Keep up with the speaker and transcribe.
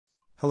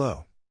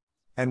Hello,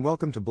 and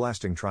welcome to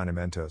Blasting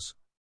Treinamentos.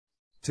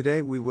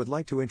 Today we would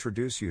like to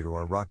introduce you to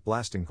our rock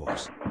blasting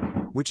course,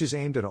 which is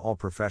aimed at all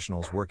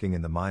professionals working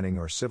in the mining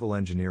or civil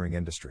engineering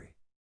industry.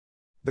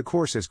 The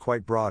course is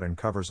quite broad and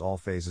covers all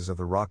phases of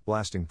the rock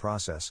blasting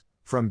process,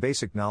 from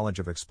basic knowledge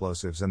of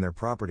explosives and their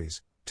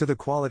properties, to the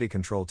quality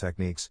control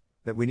techniques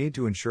that we need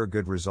to ensure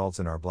good results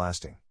in our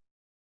blasting.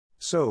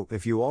 So,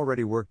 if you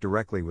already work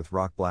directly with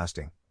rock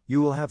blasting, you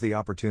will have the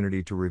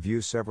opportunity to review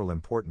several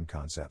important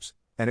concepts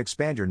and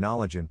expand your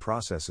knowledge in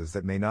processes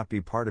that may not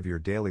be part of your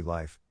daily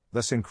life,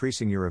 thus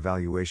increasing your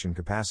evaluation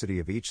capacity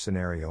of each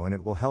scenario, and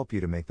it will help you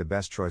to make the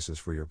best choices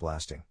for your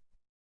blasting.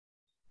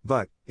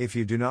 But, if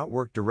you do not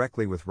work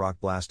directly with rock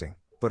blasting,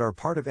 but are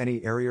part of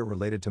any area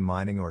related to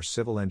mining or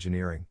civil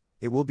engineering,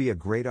 it will be a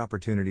great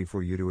opportunity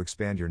for you to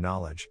expand your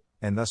knowledge,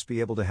 and thus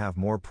be able to have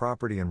more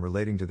property in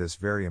relating to this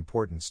very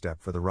important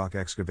step for the rock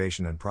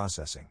excavation and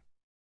processing.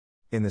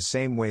 In the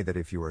same way that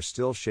if you are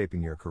still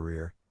shaping your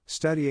career,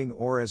 studying,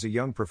 or as a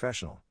young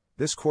professional,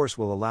 this course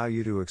will allow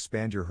you to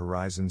expand your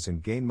horizons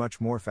and gain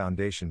much more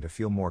foundation to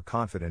feel more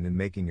confident in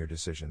making your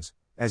decisions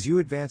as you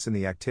advance in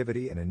the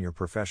activity and in your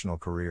professional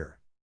career.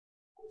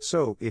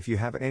 So, if you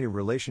have any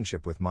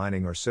relationship with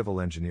mining or civil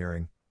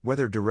engineering,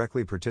 whether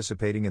directly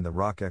participating in the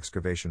rock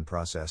excavation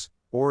process,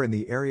 or in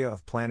the area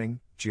of planning,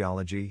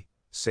 geology,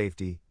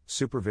 safety,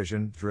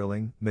 supervision,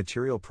 drilling,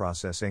 material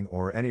processing,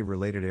 or any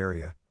related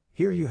area,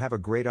 here you have a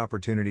great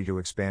opportunity to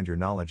expand your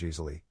knowledge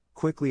easily,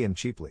 quickly and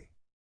cheaply.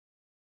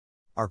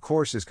 Our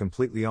course is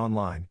completely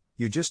online.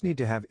 You just need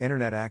to have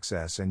internet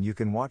access and you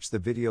can watch the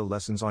video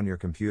lessons on your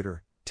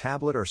computer,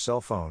 tablet or cell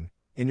phone,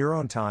 in your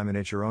own time and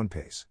at your own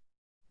pace.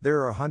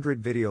 There are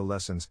 100 video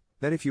lessons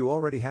that, if you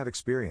already have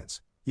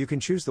experience, you can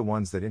choose the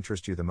ones that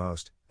interest you the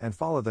most and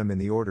follow them in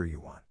the order you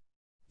want.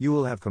 You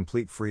will have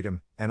complete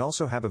freedom and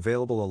also have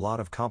available a lot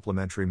of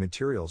complementary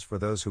materials for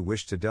those who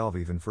wish to delve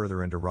even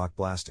further into rock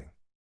blasting.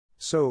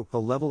 So, the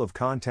level of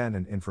content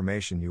and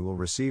information you will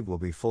receive will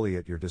be fully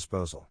at your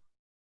disposal.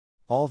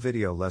 All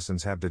video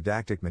lessons have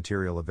didactic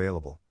material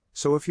available,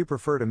 so if you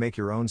prefer to make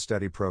your own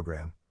study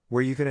program,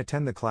 where you can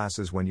attend the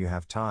classes when you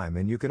have time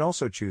and you can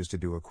also choose to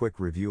do a quick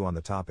review on the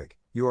topic,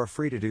 you are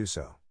free to do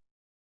so.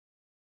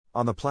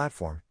 On the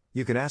platform,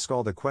 you can ask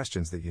all the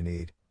questions that you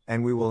need,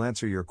 and we will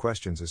answer your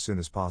questions as soon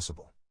as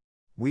possible.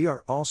 We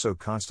are also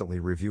constantly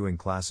reviewing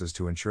classes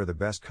to ensure the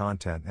best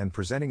content and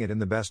presenting it in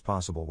the best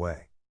possible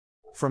way.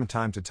 From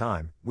time to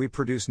time, we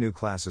produce new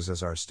classes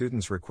as our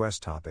students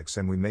request topics,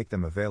 and we make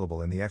them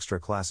available in the extra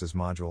classes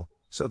module,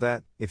 so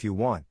that, if you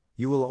want,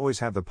 you will always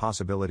have the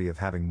possibility of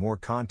having more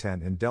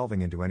content and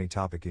delving into any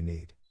topic you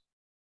need.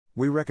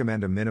 We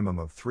recommend a minimum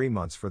of 3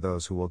 months for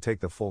those who will take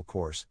the full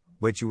course,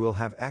 but you will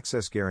have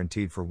access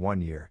guaranteed for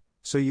 1 year,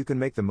 so you can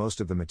make the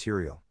most of the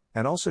material,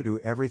 and also do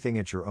everything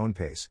at your own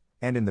pace,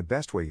 and in the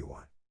best way you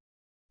want.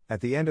 At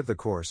the end of the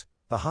course,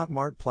 the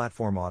Hotmart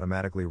platform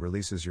automatically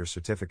releases your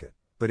certificate.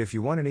 But if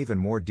you want an even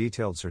more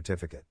detailed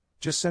certificate,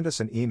 just send us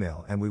an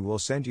email and we will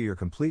send you your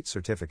complete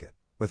certificate,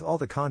 with all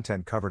the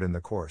content covered in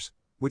the course,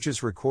 which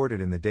is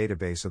recorded in the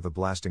database of the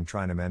Blasting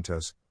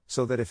Treinamentos,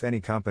 so that if any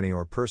company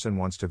or person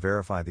wants to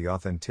verify the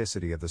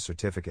authenticity of the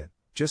certificate,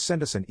 just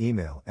send us an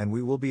email and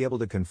we will be able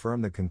to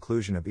confirm the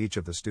conclusion of each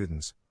of the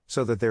students,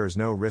 so that there is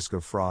no risk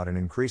of fraud and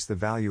increase the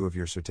value of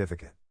your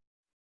certificate.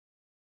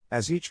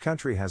 As each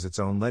country has its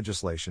own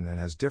legislation and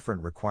has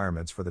different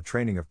requirements for the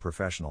training of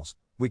professionals,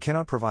 we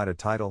cannot provide a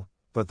title,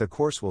 but the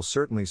course will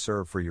certainly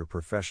serve for your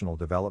professional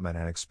development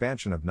and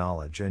expansion of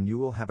knowledge, and you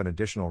will have an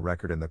additional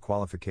record in the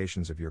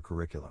qualifications of your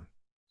curriculum.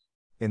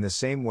 In the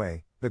same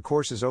way, the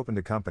course is open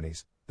to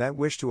companies that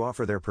wish to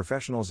offer their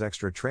professionals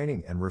extra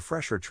training and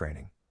refresher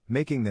training,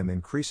 making them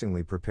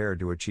increasingly prepared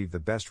to achieve the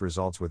best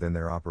results within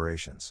their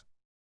operations.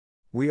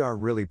 We are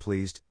really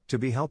pleased to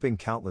be helping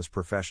countless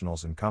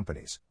professionals and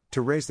companies to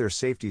raise their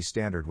safety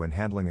standard when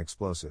handling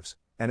explosives,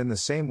 and in the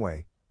same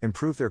way,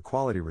 improve their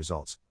quality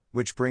results,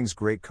 which brings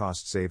great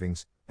cost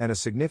savings, and a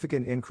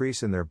significant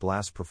increase in their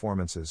blast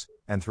performances,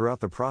 and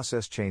throughout the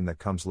process chain that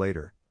comes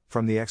later,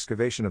 from the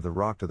excavation of the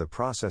rock to the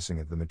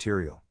processing of the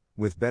material,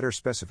 with better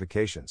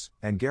specifications,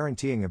 and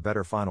guaranteeing a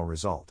better final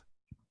result.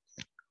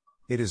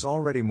 It is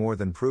already more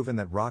than proven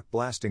that rock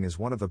blasting is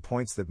one of the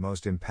points that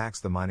most impacts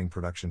the mining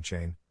production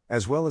chain,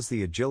 as well as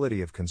the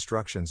agility of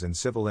constructions in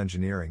civil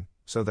engineering,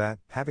 so that,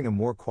 having a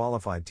more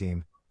qualified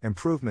team,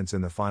 improvements in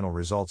the final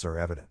results are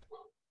evident.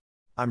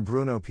 I'm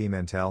Bruno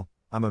Pimentel.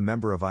 I'm a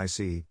member of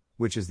IC,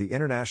 which is the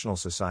International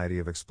Society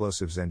of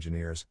Explosives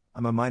Engineers.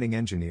 I'm a mining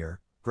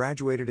engineer,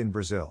 graduated in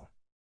Brazil.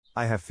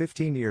 I have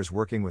 15 years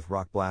working with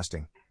rock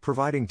blasting,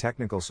 providing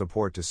technical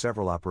support to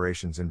several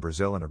operations in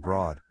Brazil and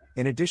abroad,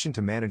 in addition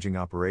to managing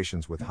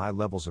operations with high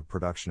levels of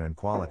production and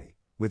quality,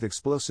 with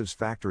explosives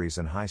factories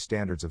and high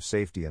standards of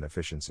safety and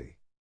efficiency.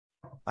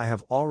 I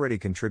have already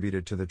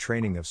contributed to the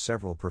training of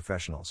several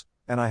professionals,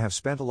 and I have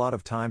spent a lot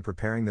of time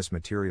preparing this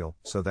material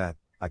so that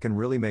I can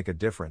really make a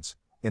difference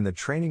in the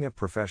training of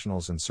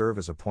professionals and serve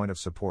as a point of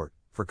support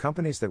for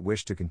companies that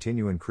wish to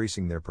continue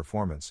increasing their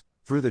performance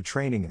through the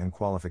training and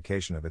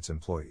qualification of its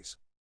employees.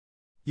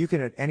 You can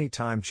at any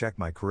time check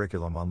my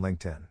curriculum on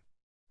LinkedIn.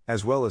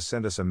 as well as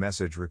send us a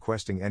message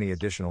requesting any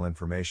additional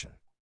information.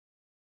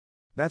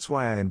 That's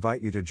why I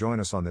invite you to join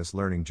us on this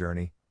learning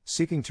journey,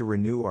 seeking to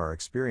renew our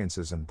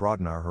experiences and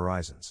broaden our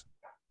horizons.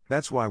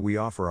 That's why we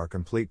offer our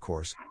complete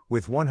course,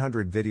 with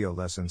 100 video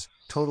lessons,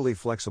 totally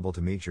flexible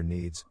to meet your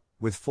needs,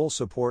 with full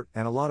support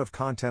and a lot of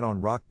content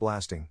on rock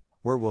blasting,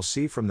 where we'll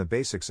see from the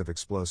basics of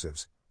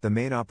explosives, the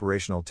main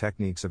operational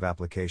techniques of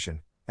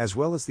application, as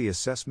well as the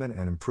assessment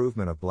and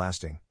improvement of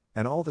blasting,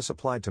 and all this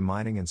applied to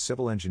mining and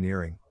civil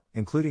engineering,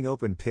 including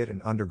open pit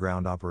and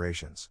underground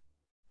operations.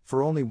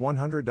 For only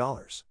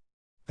 $100.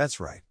 That's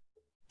right.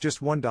 Just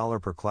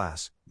 $1 per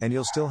class, and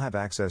you'll still have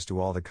access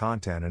to all the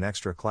content and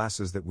extra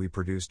classes that we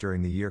produce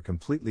during the year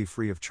completely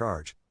free of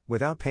charge,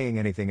 without paying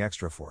anything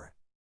extra for it.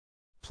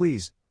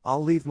 Please,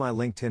 I'll leave my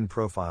LinkedIn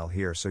profile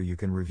here so you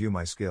can review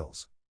my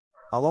skills.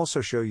 I'll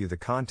also show you the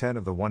content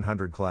of the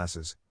 100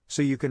 classes,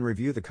 so you can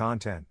review the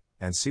content,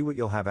 and see what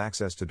you'll have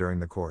access to during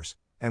the course,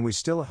 and we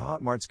still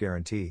have Hotmart's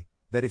guarantee,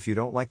 that if you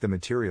don't like the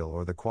material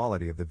or the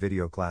quality of the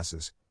video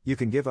classes, you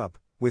can give up,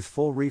 with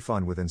full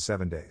refund within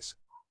 7 days.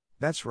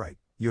 That's right.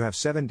 You have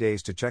 7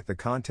 days to check the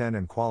content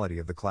and quality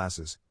of the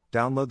classes,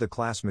 download the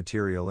class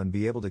material and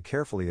be able to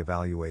carefully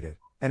evaluate it,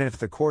 and if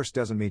the course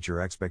doesn't meet your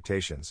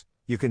expectations,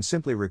 you can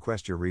simply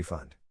request your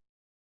refund.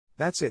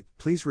 That's it.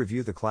 Please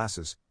review the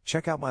classes,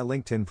 check out my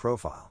LinkedIn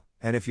profile,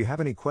 and if you have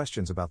any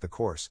questions about the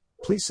course,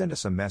 please send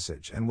us a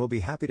message and we'll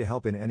be happy to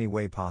help in any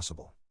way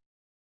possible.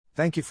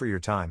 Thank you for your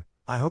time.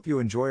 I hope you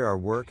enjoy our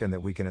work and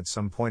that we can at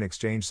some point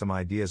exchange some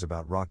ideas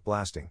about rock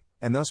blasting,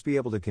 and thus be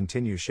able to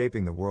continue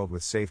shaping the world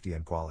with safety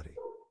and quality.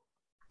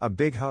 A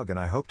big hug, and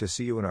I hope to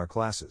see you in our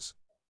classes.